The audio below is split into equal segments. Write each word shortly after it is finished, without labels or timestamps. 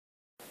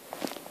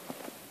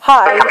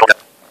Hi.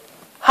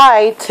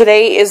 Hi,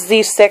 today is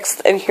the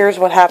 6th, and here's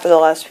what happened the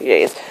last few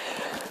days.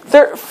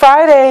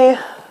 Friday,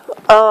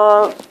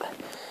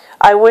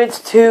 I went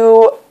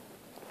to,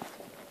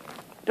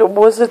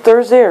 was it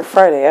Thursday or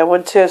Friday? I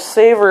went to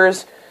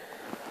Savers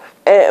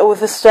with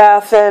the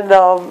staff, and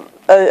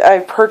I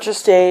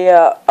purchased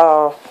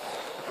a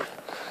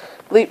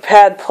Leap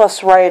Pad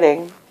Plus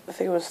writing. I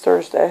think it was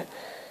Thursday.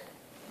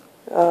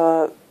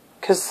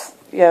 Because,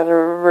 yeah, I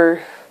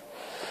remember,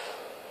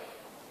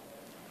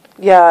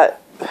 yeah,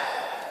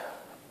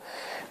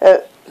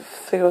 I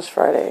think it was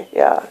Friday.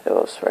 Yeah, it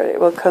was Friday.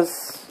 Well,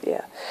 because,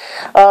 yeah.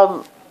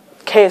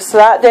 Okay, so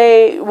that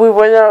day, I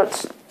went out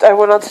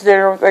to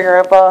dinner with my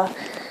grandpa.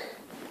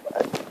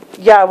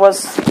 Yeah, it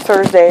was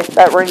Thursday.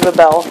 That rings a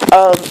bell.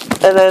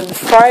 And then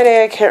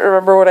Friday, I can't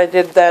remember what I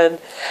did then.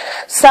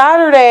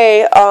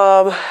 Saturday,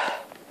 all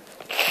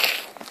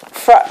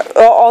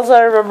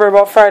I remember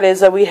about Friday is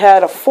that we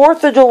had a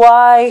 4th of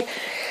July,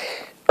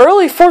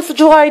 early 4th of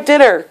July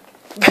dinner.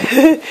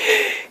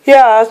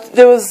 Yeah,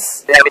 it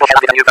was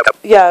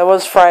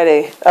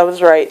Friday. I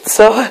was right.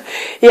 So,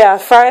 yeah,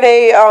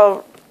 Friday,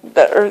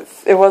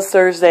 it was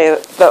Thursday.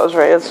 That was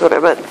right. That's what I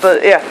meant.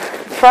 But, yeah,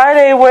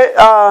 Friday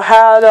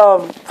had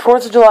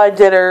 4th of July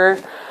dinner,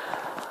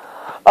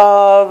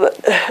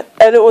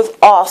 and it was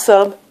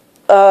awesome.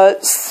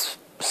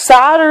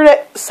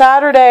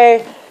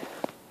 Saturday,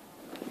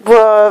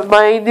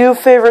 my new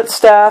favorite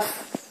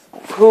staff,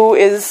 who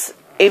is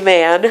a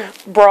man,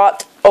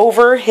 brought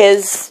over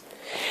his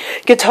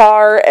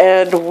guitar,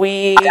 and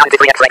we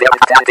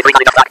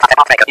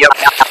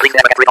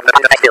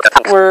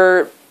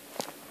were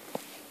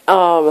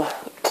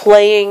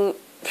playing.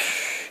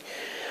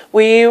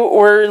 We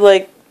were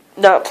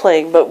not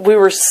playing, but we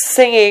were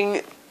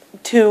singing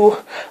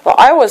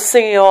I was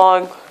singing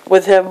along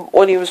with him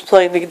when he was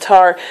playing the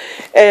guitar,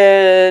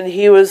 and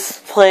he was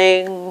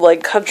playing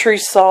country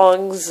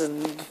songs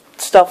and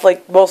stuff,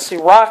 mostly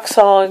rock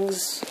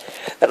songs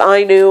that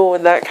I knew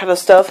and that kind of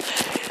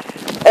stuff.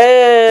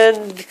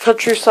 And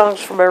country songs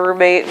from my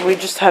roommate, and we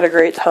just had a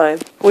great time.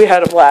 We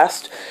had a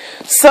blast.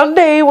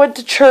 Sunday, went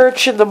to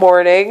church in the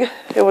morning.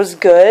 It was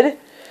good.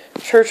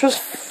 Church was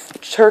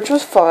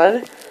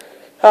fun.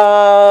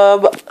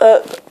 Well,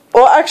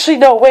 actually,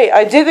 no, wait.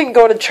 I didn't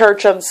go to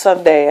church on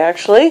Sunday,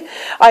 actually.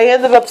 I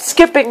ended up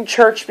skipping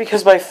church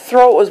because my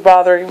throat was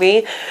bothering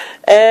me,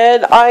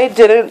 and I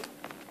didn't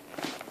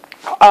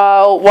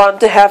want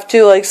to have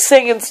to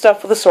sing and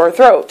stuff with a sore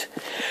throat.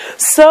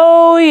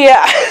 So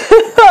yeah,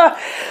 I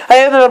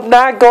ended up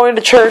not going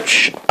to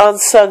church on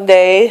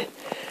Sunday,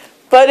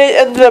 but it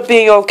ended up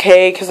being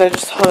okay because I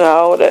just hung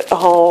out at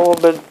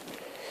home and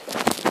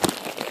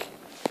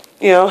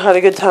had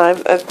a good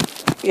time.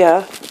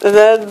 Yeah, and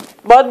then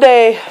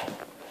Monday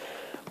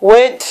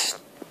went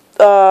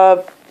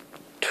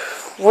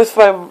with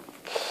my.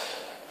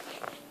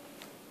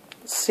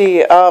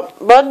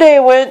 Monday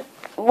went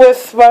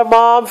with my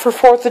mom for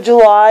 4th of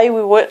July.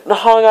 We went and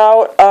hung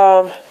out.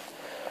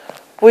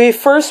 We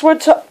first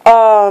went to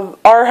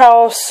our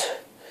house.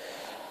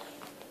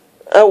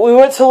 We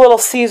went to Little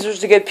Caesars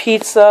to get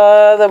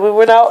pizza. Then we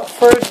went out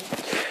for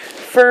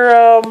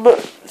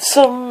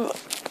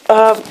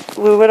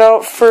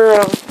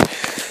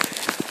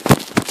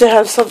to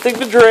have something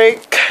to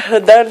drink.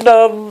 And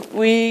then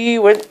we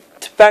went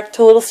back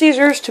to Little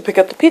Caesars to pick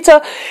up the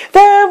pizza.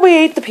 Then we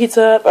ate the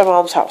pizza at my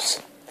mom's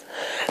house.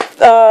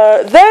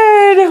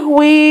 Then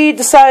we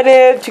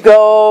decided to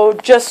go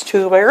just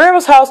to my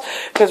grandma's house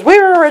because we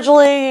were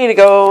originally to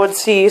go and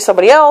see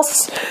somebody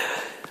else,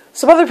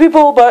 some other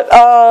people, but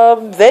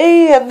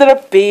they ended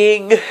up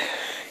being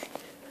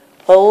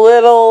a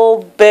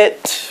little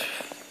bit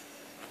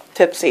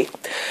tipsy.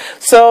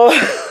 So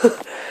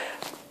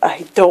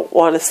I don't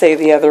want to say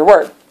the other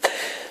word.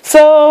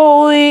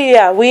 So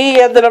yeah,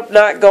 we ended up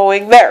not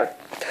going there.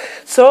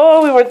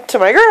 So we went to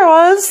my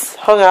grandma's,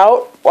 hung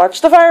out,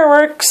 watched the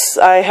fireworks.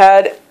 I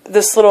had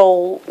this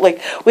little,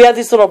 we had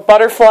these little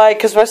butterfly,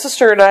 because my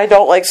sister and I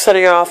don't like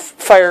setting off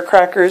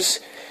firecrackers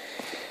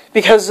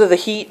because of the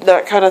heat and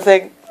that kind of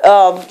thing.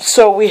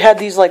 So we had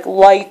these,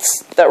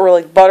 lights that were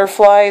like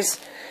butterflies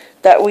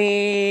that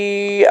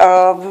we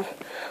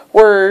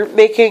were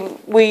making.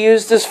 We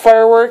used as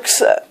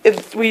fireworks.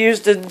 We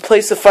used in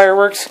place of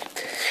fireworks.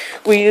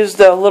 We used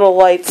the little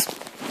lights.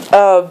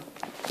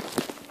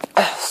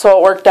 So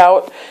it worked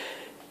out.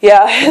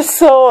 Yeah,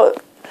 so,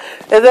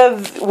 and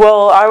then,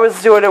 I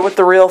was doing it with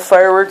the real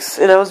fireworks,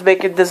 and I was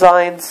making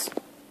designs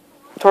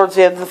towards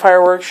the end of the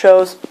fireworks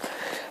shows.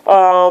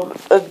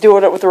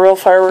 Doing it with the real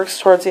fireworks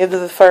towards the end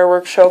of the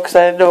fireworks show, because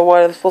I didn't know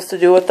what I was supposed to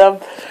do with them.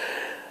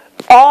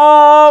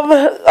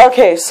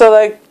 Okay,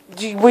 so,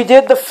 we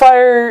did the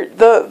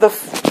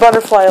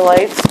butterfly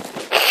lights.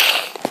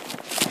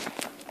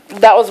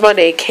 That was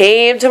Monday.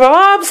 Came to my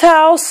mom's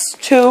house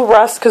to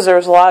rest, because there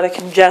was a lot of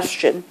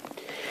congestion.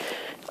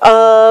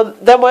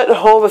 Then went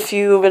home a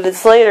few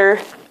minutes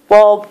later.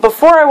 Well,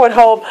 before I went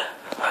home,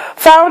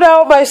 found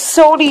out my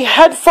Sony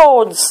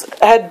headphones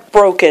had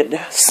broken.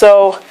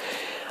 So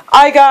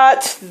I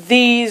got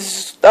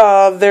these,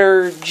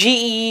 they're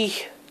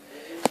GE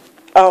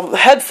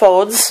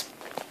headphones.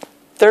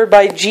 They're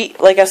by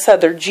like I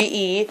said, they're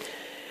GE,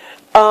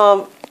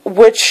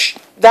 which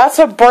that's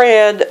a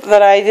brand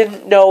that I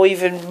didn't know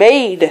even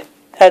made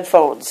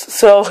headphones.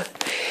 So,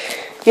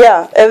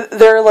 yeah, and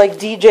they're like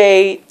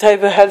DJ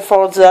type of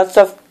headphones and that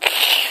stuff.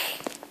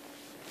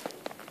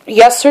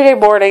 Yesterday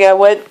morning, I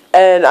went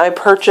and I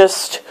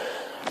purchased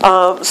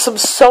some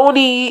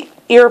Sony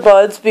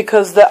earbuds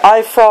because the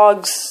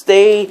iFrogs,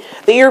 the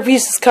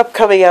earpieces kept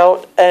coming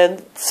out,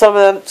 and some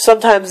of them,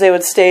 sometimes they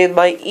would stay in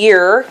my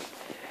ear,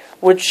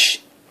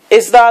 which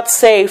is not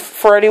safe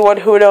for anyone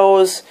who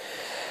knows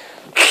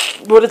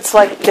what it's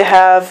like to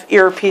have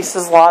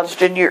earpieces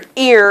lodged in your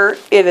ear.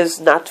 It is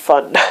not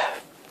fun.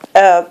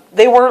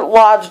 They weren't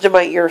lodged in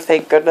my ear,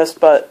 thank goodness,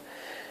 but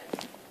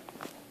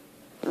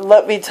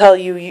let me tell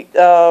you,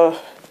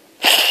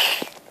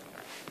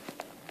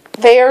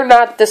 they are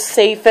not the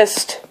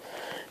safest.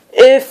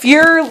 If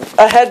you're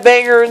a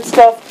headbanger and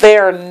stuff, they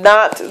are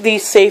not the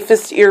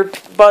safest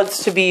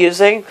earbuds to be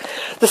using.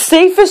 The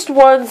safest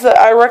ones that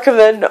I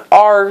recommend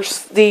are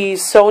the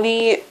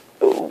Sony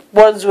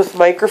ones with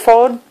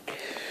microphone,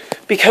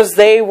 because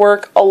they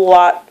work a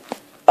lot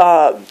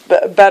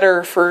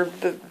better for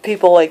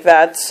people like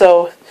that.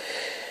 So,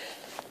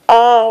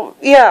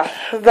 yeah,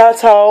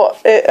 that's how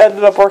it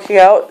ended up working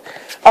out.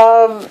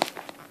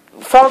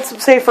 Found some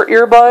safer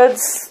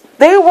earbuds.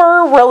 They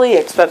were really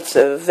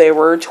expensive. They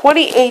were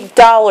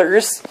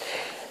 $28.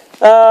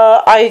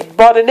 I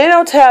bought a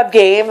NanoTab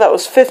game that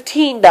was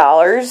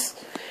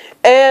 $15.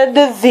 And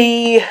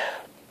the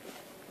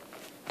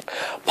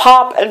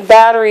pop and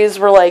batteries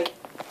were like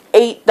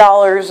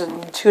 $8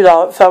 and $2.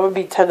 So that would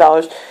be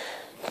 $10.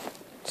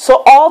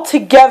 So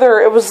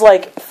altogether, it was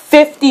like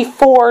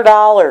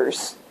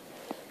 $54.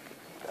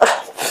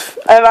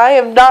 And I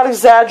am not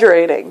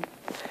exaggerating,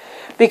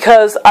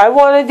 because I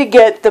wanted to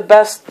get the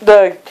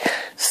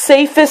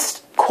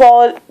safest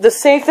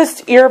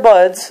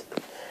earbuds,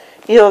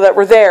 that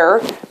were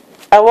there.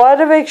 I wanted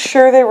to make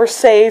sure they were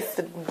safe,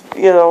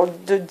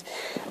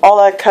 all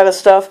that kind of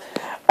stuff.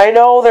 I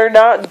know they're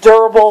not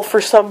durable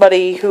for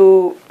somebody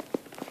who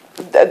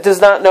does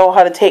not know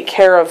how to take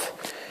care of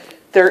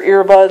their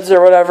earbuds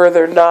or whatever.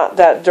 They're not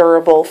that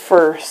durable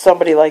for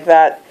somebody like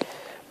that.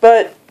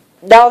 But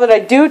now that I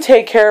do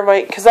take care of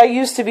because I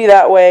used to be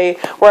that way,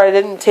 where I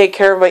didn't take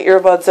care of my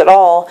earbuds at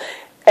all,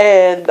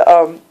 and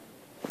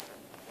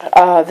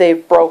they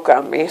broke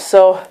on me.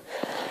 So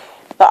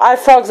the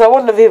iFrogs, I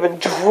wouldn't have even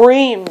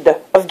dreamed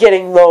of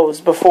getting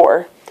those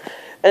before.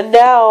 And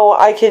now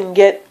I can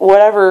get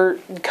whatever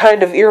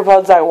kind of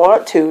earbuds I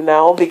want to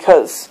now,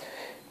 because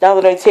now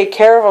that I take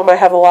care of them, I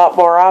have a lot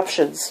more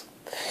options.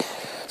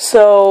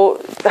 So,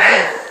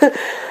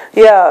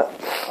 yeah.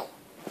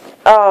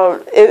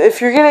 If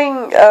you're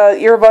getting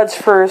earbuds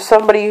for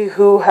somebody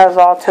who has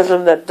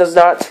autism that does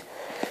not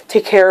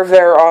take care of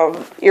their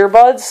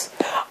earbuds,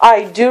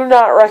 I do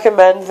not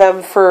recommend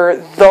them for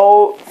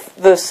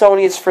the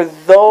Sonys for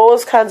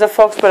those kinds of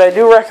folks, but I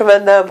do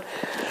recommend them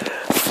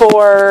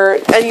for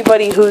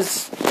anybody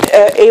who's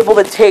able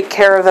to take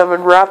care of them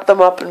and wrap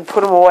them up and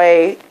put them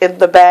away in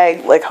the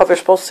bag like how they're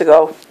supposed to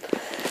go.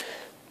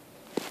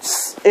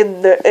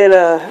 In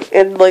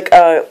like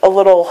a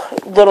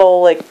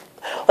little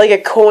like a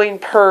coin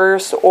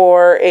purse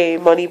or a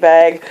money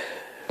bag,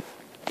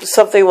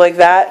 something like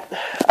that,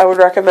 I would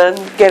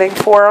recommend getting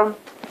for them.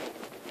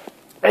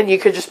 And you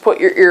could just put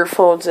your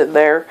earphones in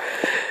there.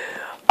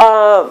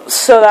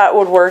 So that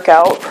would work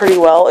out pretty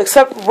well.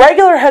 Except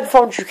regular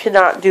headphones, you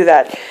cannot do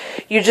that.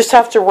 You just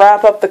have to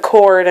wrap up the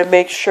cord and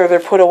make sure they're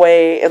put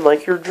away in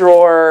like your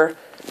drawer.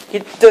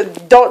 You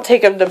don't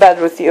take them to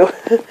bed with you.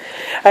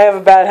 I have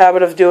a bad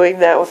habit of doing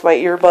that with my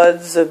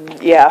earbuds,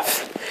 and yeah.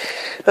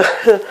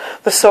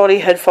 The Sony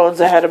headphones,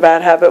 I had a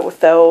bad habit with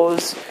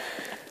those,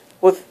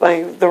 with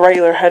the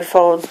regular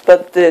headphones,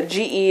 but the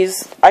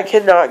GEs, I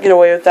cannot get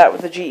away with that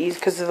with the GEs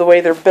because of the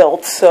way they're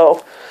built.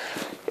 So,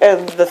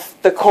 and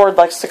the cord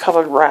likes to come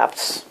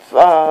unwrapped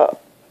a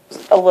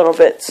little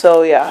bit.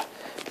 So yeah,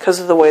 because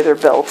of the way they're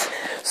built.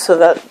 So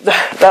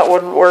that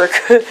wouldn't work.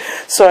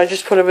 So I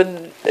just put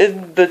them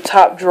in the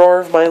top drawer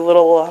of my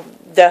little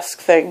desk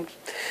thing.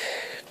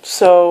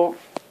 So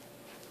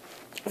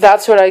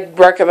that's what I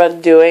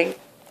recommend doing.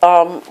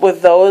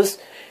 With those,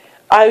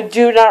 I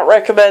do not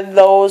recommend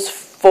those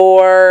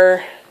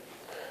for,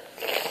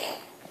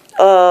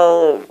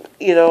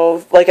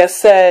 like I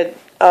said,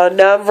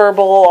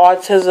 nonverbal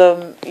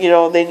autism.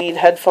 They need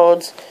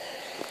headphones.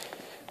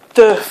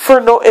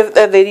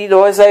 And they need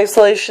noise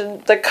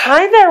isolation. The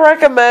kind I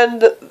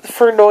recommend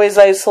for noise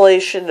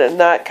isolation and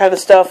that kind of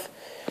stuff,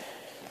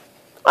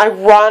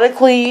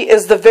 ironically,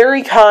 is the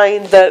very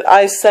kind that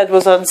I said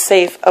was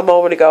unsafe a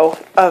moment ago.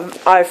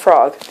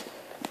 iFrog.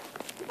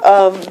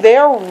 They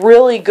are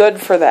really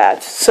good for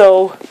that.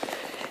 So,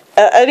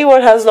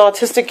 anyone has an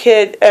autistic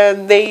kid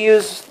and they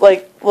use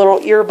like little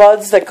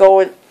earbuds that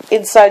go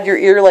inside your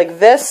ear like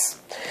this,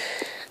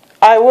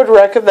 I would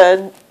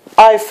recommend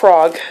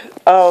iFrog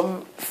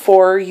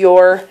for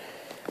your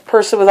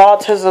person with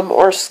autism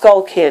or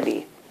skull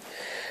candy.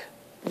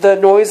 the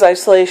noise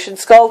isolation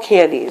skull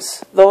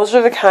candies. Those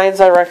are the kinds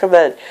I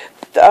recommend.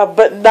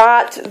 But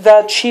not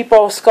the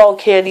cheapo skull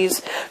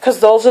candies, because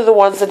those are the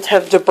ones that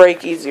tend to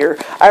break easier.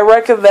 I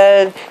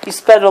recommend you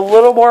spend a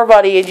little more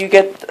money and you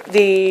get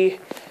the,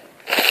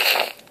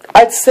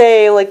 I'd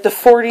say like the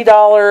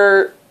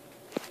 $40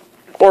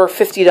 or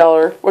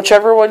 $50,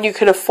 whichever one you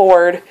can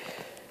afford,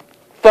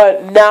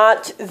 but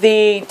not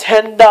the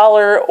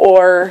 $10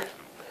 or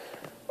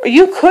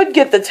you could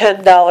get the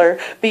 $10,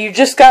 but you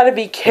just got to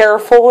be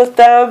careful with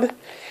them.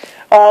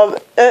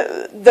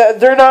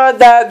 They're not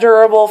that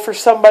durable for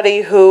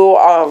somebody who,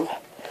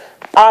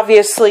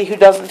 obviously, who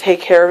doesn't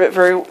take care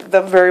of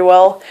them very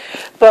well.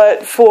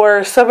 But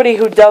for somebody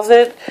who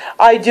doesn't,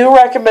 I do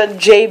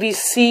recommend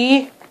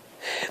JBC.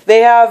 They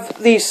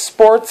have these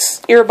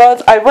sports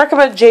earbuds. I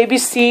recommend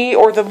JBC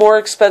or the more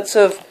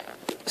expensive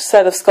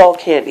set of skull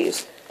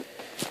candies.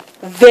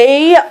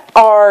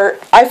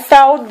 I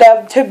found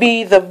them to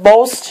be the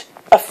most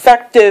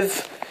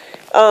effective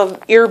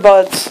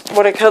earbuds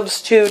when it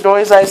comes to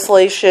noise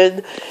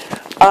isolation,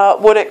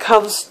 when it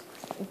comes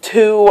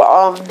to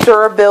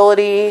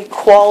durability,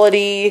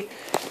 quality.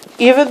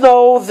 Even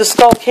though the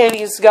skull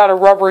candy's got a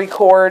rubbery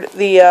cord,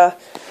 the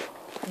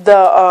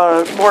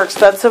more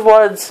expensive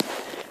ones,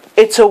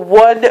 it's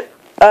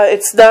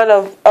not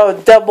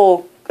a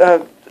double.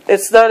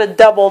 It's not a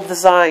double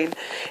design.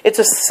 It's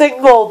a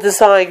single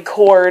design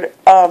cord.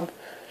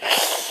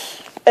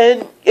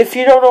 And if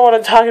you don't know what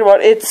I'm talking about,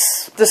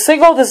 the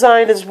single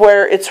design is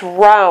where it's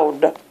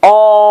round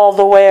all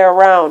the way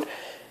around,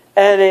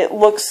 and it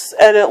looks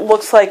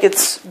like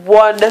it's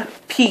one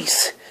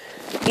piece,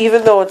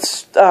 even though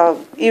it's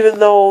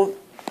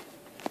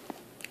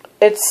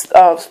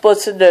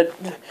splits into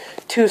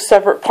two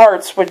separate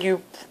parts when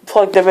you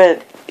plug them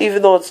in.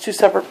 Even though it's two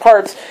separate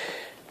parts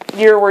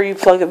near where you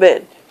plug them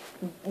in,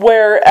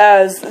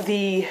 whereas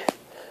and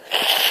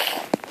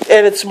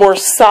it's more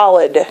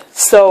solid,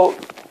 so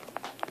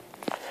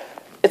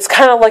it's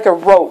kind of like a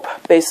rope,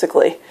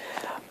 basically.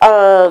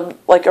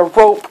 Like a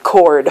rope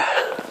cord.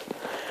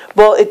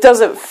 Well, it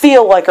doesn't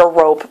feel like a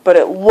rope, but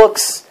it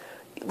looks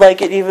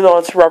like it, even though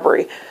it's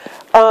rubbery.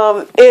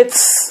 And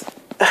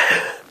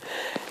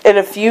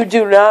if you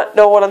do not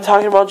know what I'm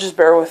talking about, just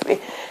bear with me.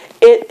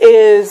 It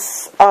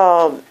is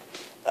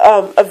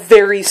a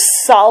very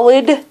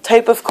solid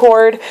type of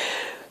cord.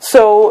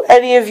 So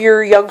any of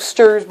your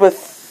youngsters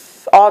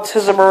with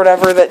autism or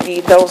whatever that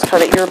need those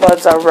kind of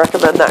earbuds, I would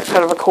recommend that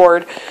kind of a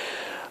cord.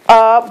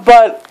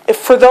 But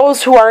for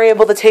those who are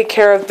able to take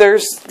care of,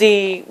 there's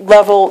a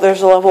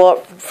level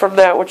up from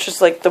that, which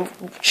is like the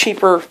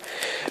cheaper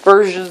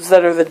versions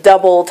that are the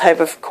double type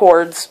of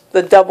cords,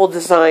 the double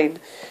design,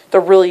 the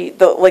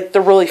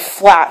really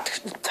flat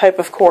type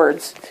of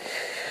cords.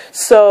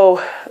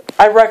 So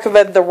I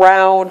recommend the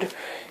round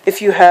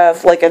if you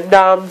have like a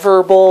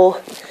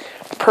non-verbal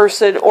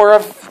person or a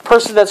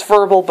person that's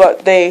verbal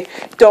but they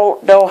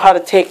don't know how to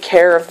take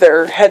care of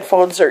their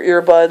headphones or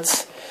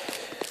earbuds.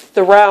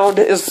 The round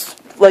is,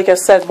 like I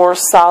said, more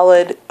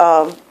solid.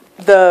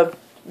 The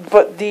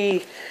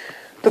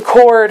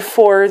cord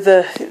for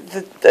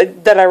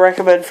that I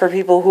recommend for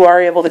people who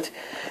are able to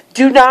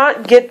do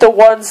not get the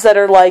ones that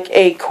are like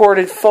a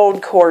corded phone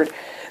cord.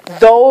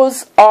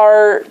 Those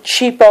are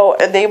cheapo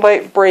and they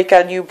might break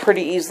on you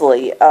pretty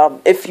easily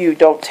if you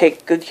don't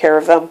take good care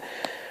of them.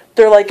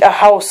 They're like a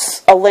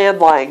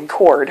landline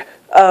cord.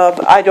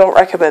 I don't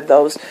recommend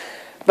those.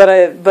 But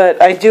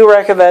I do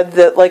recommend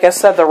that, like I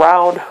said, the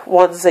round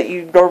ones that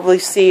you normally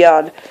see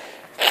on,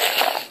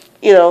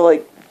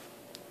 like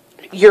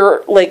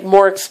your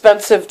more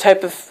expensive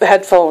type of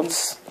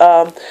headphones.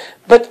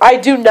 But I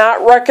do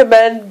not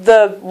recommend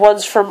the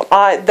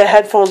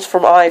headphones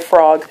from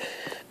iFrog,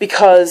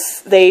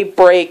 because they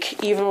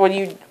break even when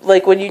you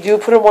do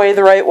put them away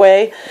the right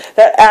way.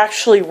 That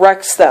actually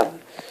wrecks them,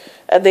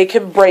 and they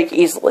can break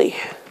easily.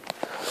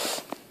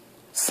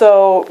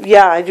 So,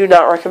 yeah, I do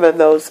not recommend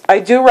those. I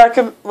do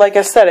recommend, like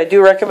I said, I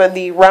do recommend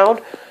the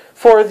round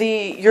for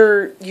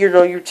your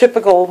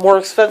typical more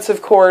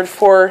expensive cord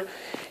for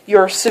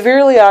your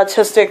severely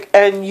autistic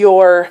and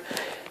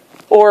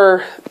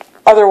or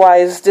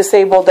otherwise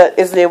disabled that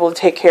isn't able to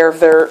take care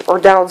of or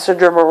Down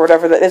syndrome or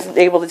whatever that isn't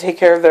able to take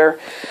care of their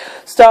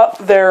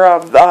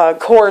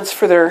cords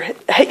for their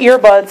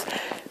earbuds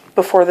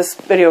before this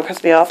video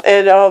cuts me off.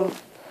 And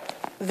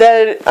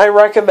then I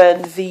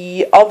recommend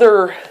the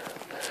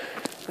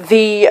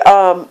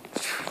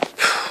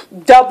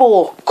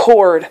double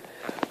cord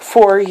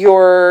for if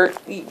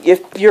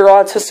your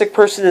autistic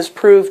person is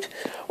proved,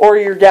 or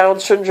your Down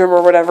syndrome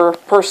or whatever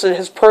person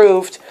has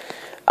proved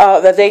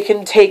that they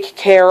can take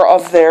care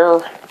of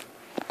their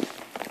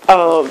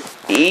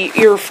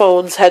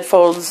earphones,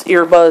 headphones,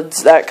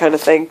 earbuds, that kind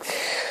of thing.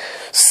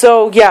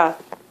 So yeah,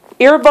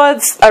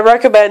 earbuds, I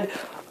recommend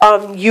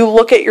you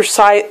look at your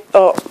site.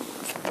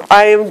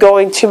 I am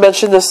going to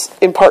mention this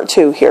in part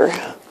 2 here.